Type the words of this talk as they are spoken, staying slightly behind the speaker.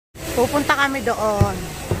Pupunta kami doon.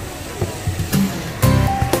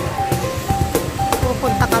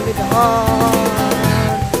 Pupunta kami doon.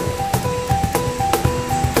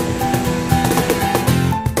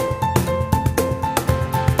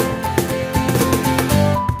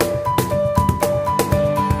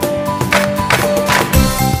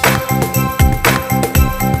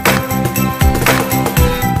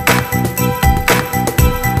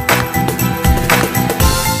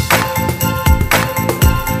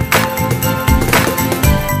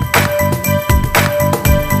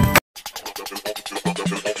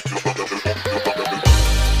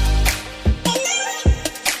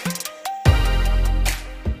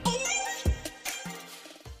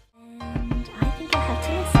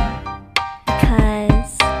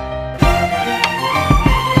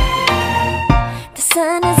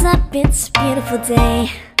 It's a beautiful day.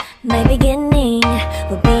 My beginning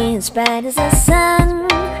will be as bright as the sun.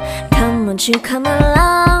 Come, won't you come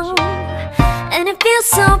along? And it feels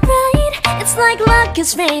so bright, it's like luck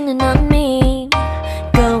is raining on me.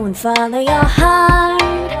 Go and follow your heart,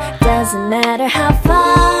 doesn't matter how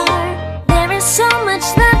far. There is so much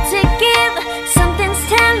love to give, something's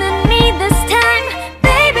telling me this time.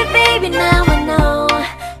 Baby, baby, now I know.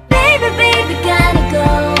 Baby, baby, gotta go.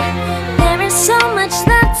 There is so much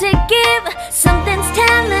love to give, something's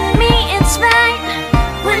telling me it's right.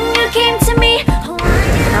 When you came to me, oh,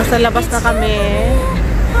 nasa labas na kami.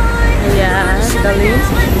 Ayan, the Linq.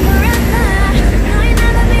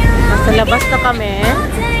 Nasa labas na kami.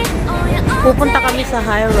 Pupunta kami sa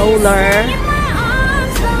high roller.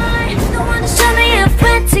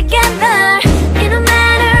 Together, it don't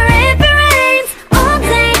matter if it rains all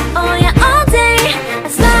day, oh yeah, all day,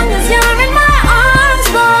 as long as you're in my arms,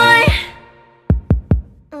 boy.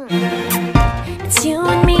 It's you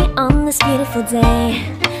and me on this beautiful day,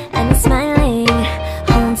 and we're smiling,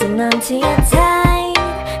 holding on to you tight.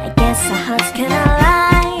 I guess our hearts can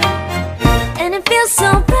align, and it feels so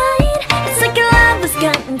bright, it's like your love has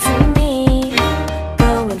gotten to me.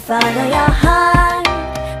 Go and follow your heart,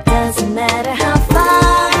 doesn't matter how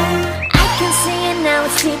far. I can see it now,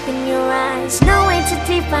 it's deep in your eyes. No way to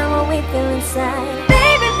define what we feel inside.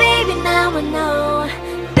 Baby, baby, now I know.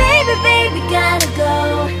 Baby, baby, gotta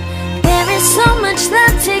go. There is so much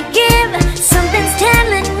love to give, something's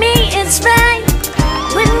telling me it's right.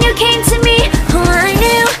 When you came to me, oh, I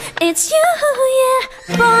knew it's you,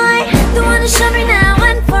 yeah, boy. The one who showed me now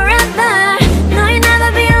and forever. No, you'll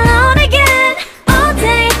never be alone again. All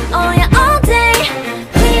day, oh yeah, all day.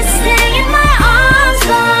 Please stay in my arms,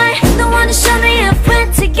 boy. The one who showed me if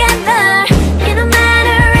we're together. It don't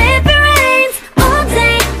matter if it rains all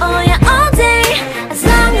day, oh yeah, all day. As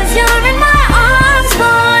long as you're in my arms,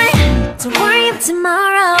 boy. Don't worry of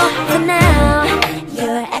tomorrow, for now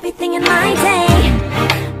you're everything in my day.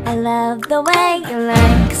 I love the way you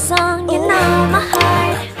like a song, you know my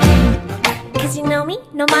heart. Cause you know me,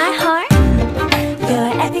 know my heart.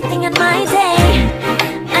 You're everything in my day.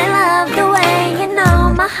 I love the way you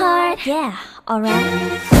know my heart. Yeah,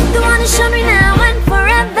 alright. The one who showed me now and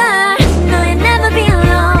forever. No, you'll never be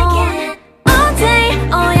alone again. All day,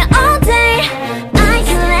 oh yeah, all day. I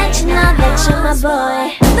can let you know that you're my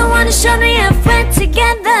boy. The one who showed me if we're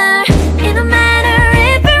together. It don't matter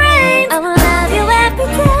if it rains, I will love you every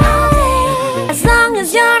day. As long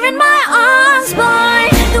as you're in my arms,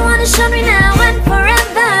 boy. The one who showed me now and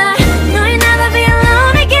forever. No, you'll never be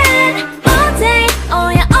alone again. All day, oh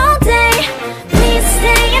yeah, all day. Please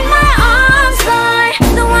stay in my arms, boy.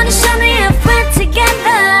 The one who showed me if we're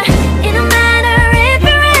together. It don't matter if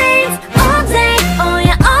it rains. All day, oh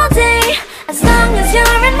yeah, all day. As long as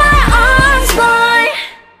you're in my arms, boy.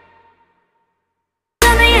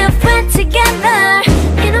 Show me if we're together.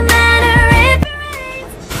 It don't matter if it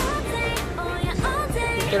rains. All day, oh yeah, all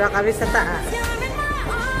day. Dito na kami sa taas.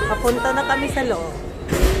 Papunta na kami sa loob.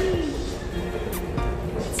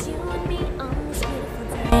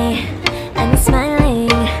 And we're smiling,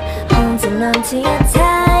 holding on to you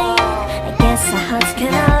tight. I guess our hearts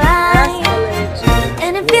can align,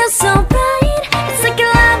 and it feels so bright, it's like your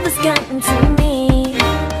love has gotten to me.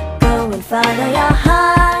 Go and follow your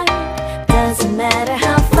heart, doesn't matter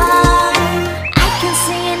how far. I can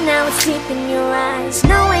see it now, it's deep in your eyes.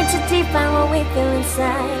 No way to define what we feel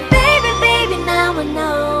inside. Baby, baby, now I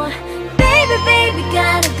know. Baby, baby,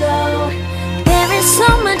 gotta go. There is so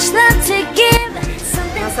much love to give.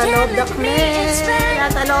 Nasa loob na kami.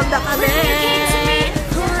 Nasa loob na kami.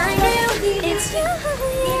 It's you,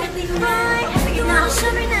 right? Now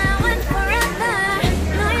show me now and forever.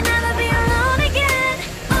 No, you'll never be alone again.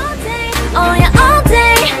 All day, oh yeah, all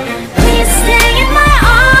day. Please stay in my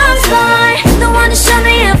arms, boy. The one who showed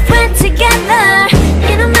me if we're together.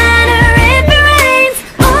 It don't matter if it rains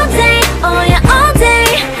all day,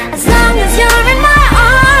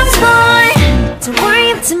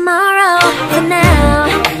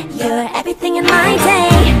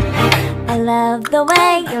 the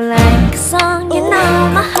way you like a song. You know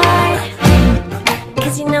my heart,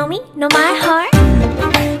 'cause you know me, know my heart.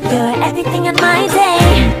 You're everything in my day.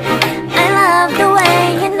 I love the way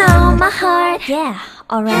you know my heart. Yeah,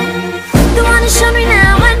 alright. The one to show me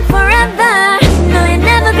now and forever. No, you'll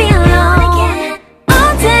never be alone again.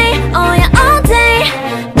 All day, oh yeah, all day.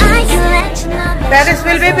 I can let you know That is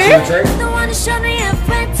will baby. the one to show me if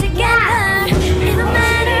we're together. It don't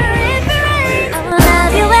matter if it rains. I will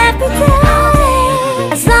love you every day.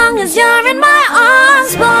 As long as you're in my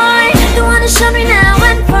arms, boy. The one to show me now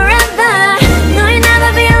and forever. No, you'll never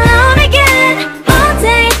be alone again. All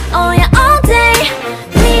day, oh yeah, all day.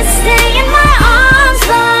 Please stay in my arms,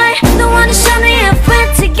 boy. The one to show me if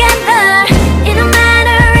we're together. It don't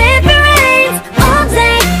matter if it rains. All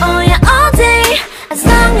day, oh yeah, all day. As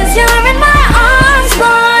long as you're in my arms,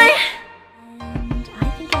 boy. And I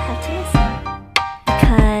think I have to listen,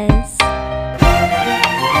 because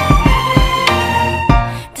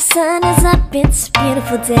the sun is up, it's a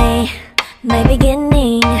beautiful day. My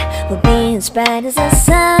beginning will be as bright as the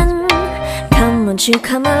sun. Come, won't you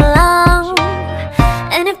come along?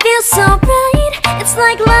 And it feels so bright, it's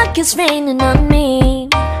like luck is raining on me.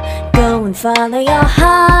 Go and follow your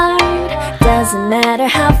heart, doesn't matter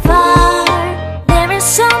how far. There is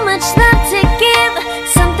so much love to give.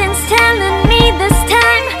 Something's telling me this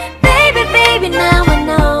time. Baby, baby, now I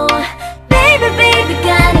know. Baby, baby,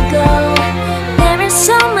 gotta go. There is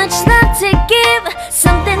so much love to give.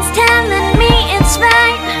 Something's telling me it's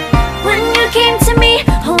right. When you came to me,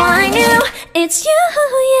 oh I knew it's you,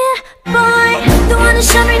 yeah, boy. The one to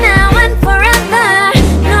show me now and forever.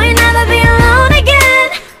 No, you'll never be alone again.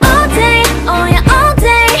 All day, oh yeah, all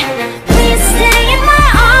day. Please stay in my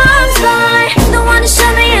arms, boy. The one to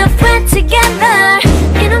show me if we're together.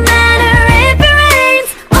 It don't matter if it rains.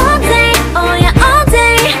 All day, oh yeah, all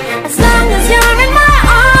day. As long as you're in my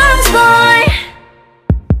arms, boy.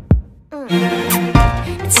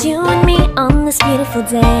 It's you and me on this beautiful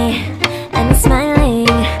day, and I'm smiling,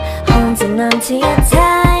 holding on to you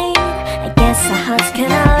tight. I guess our hearts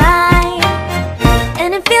cannot lie,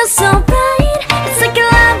 and it feels so bright. It's like your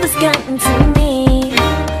love has gotten to me.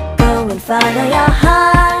 Go and follow your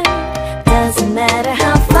heart, doesn't matter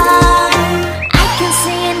how far. I can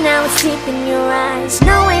see it now, it's deep in your eyes.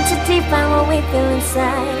 No way to define what we feel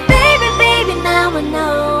inside. Baby, baby, now I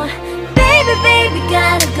know. Baby, baby,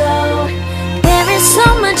 gotta go. There is so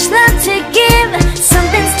much love to give.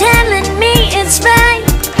 Something's telling me it's right.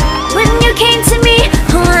 When you came to me,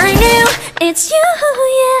 oh I knew it's you,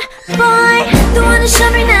 yeah, boy. The one to show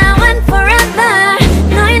me now and forever.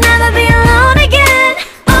 No, you'll never be alone again.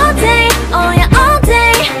 All day, oh yeah, all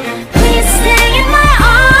day. Please stay in my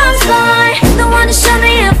arms, boy. The one to show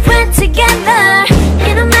me if we're together.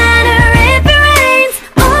 It don't matter if it rains.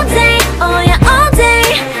 All day, oh yeah, all day.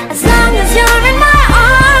 As long as you're in my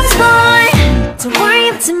arms, boy. Don't worry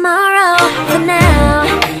of tomorrow, for now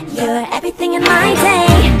you're everything in my day.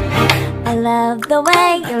 I love the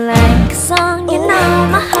way you like a song. You know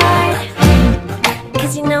my heart,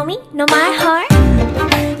 'cause you know me, know my heart.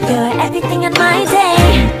 You're everything in my day.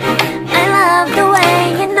 I love the way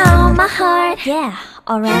you know my heart. Yeah,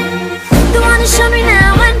 alright. The one to show me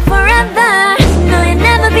now and forever. No, you'll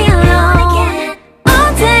never be alone again.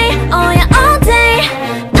 All day, oh yeah, all day.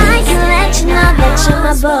 I can let you know that you're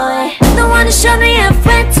my boy. The one to show me if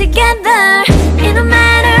we're together. It don't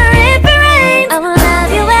matter if it rains. I will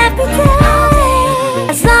love you every day.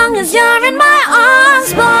 As long as you're in my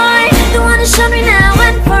arms, boy. The one to show me now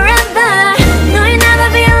and forever. No, you'll never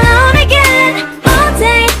be alone again. All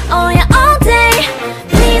day, oh yeah, all day.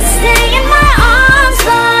 Please stay in my arms,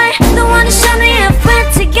 boy. The one to show me if we're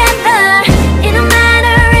together. It don't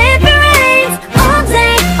matter if it rains. All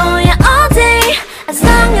day, oh yeah, all day. As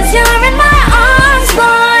long as you're in my arms,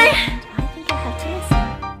 boy. I think I have to listen,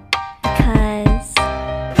 because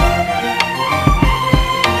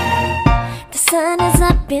the sun is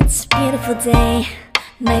up, it's a beautiful day.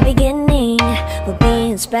 My beginning will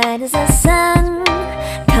be as bright as the sun.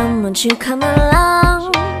 Come, won't you come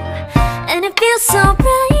along? And it feels so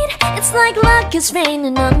bright, it's like luck is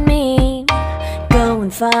raining on me. Go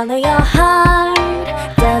and follow your heart,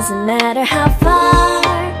 doesn't matter how far.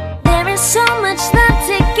 There is so much love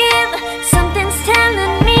to give. Something's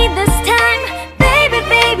telling me this time. Baby,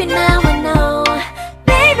 baby, now I know.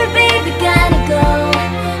 Baby, baby, gotta go.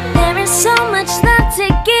 There is so much love to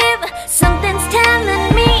give. Something's telling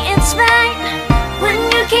me it's right. When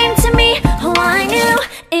you came to me, oh I knew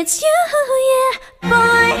it's you, yeah,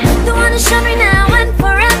 boy. The one to show me now and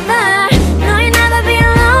forever. No, you'll never be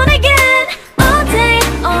alone again. All day,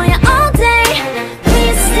 oh yeah, all day.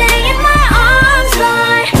 Please stay in my arms,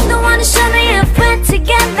 boy. The one to show me if we're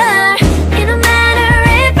together. It don't matter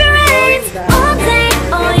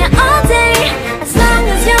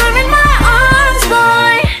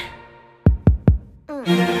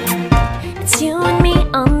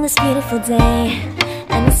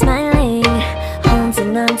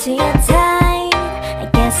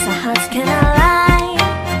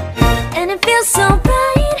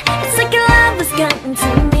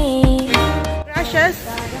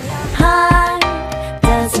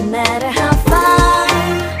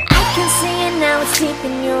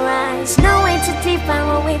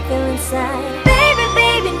Baby,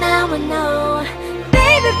 baby, now I know.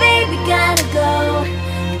 Baby, baby, gotta go.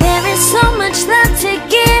 There is so much love to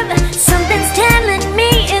give. Something's telling me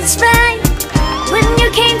it's right. When you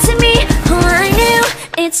came to me, oh, I knew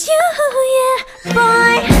it's you, yeah,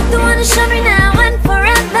 boy. The one to show me now and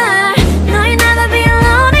forever. No, you'll never be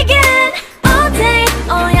alone again. All day,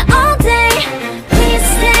 oh yeah, all day. Please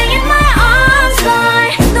stay in my arms, boy.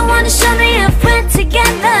 The one to show me if we're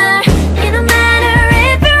together. It don't matter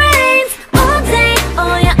if it rains. All day,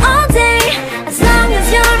 oh yeah, all day. As long as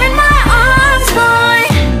you're in my arms, boy.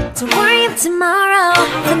 Don't worry of tomorrow.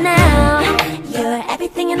 For now, you're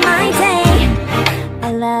everything in my day.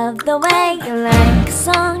 I love the way you like a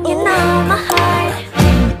song. You know my heart.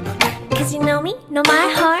 Cause you know me, know my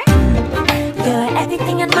heart. You're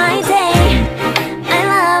everything in my day. I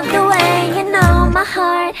love the way you know my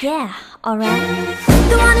heart. Yeah, alright.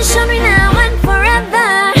 The one to show me now and forever.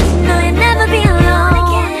 No, you'll never be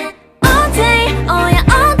alone. All day, oh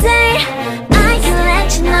yeah, all day. I can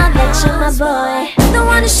let you know that you're my boy. The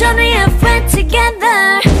one to show me if we're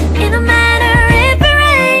together.